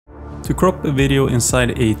To crop a video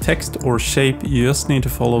inside a text or shape, you just need to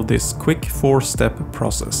follow this quick 4-step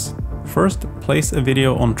process. First, place a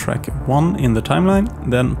video on track 1 in the timeline,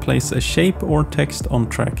 then place a shape or text on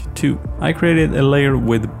track 2. I created a layer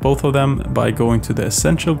with both of them by going to the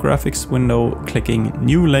Essential Graphics window, clicking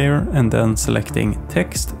New Layer and then selecting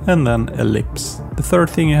Text and then Ellipse. The third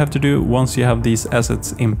thing you have to do once you have these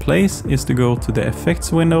assets in place is to go to the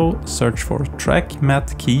Effects window, search for Track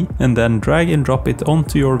Matte Key and then drag and drop it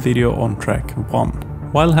onto your video on track 1.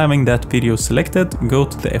 While having that video selected, go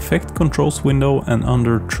to the Effect Controls window and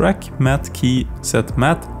under Track Matte Key, set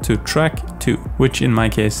Matte to Track 2, which in my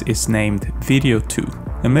case is named Video 2.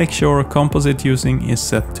 And make sure Composite Using is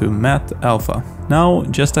set to Matte Alpha. Now,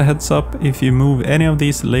 just a heads up, if you move any of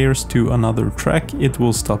these layers to another track, it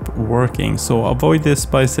will stop working, so avoid this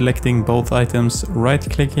by selecting both items,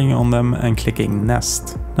 right-clicking on them and clicking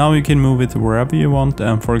Nest. Now you can move it wherever you want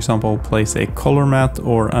and, for example, place a color matte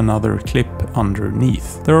or another clip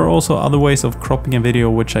underneath. There are also other ways of cropping a video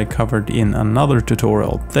which I covered in another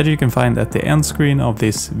tutorial that you can find at the end screen of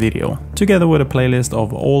this video, together with a playlist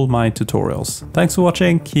of all my tutorials. Thanks for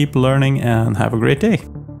watching, keep learning and have a great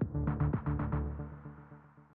day!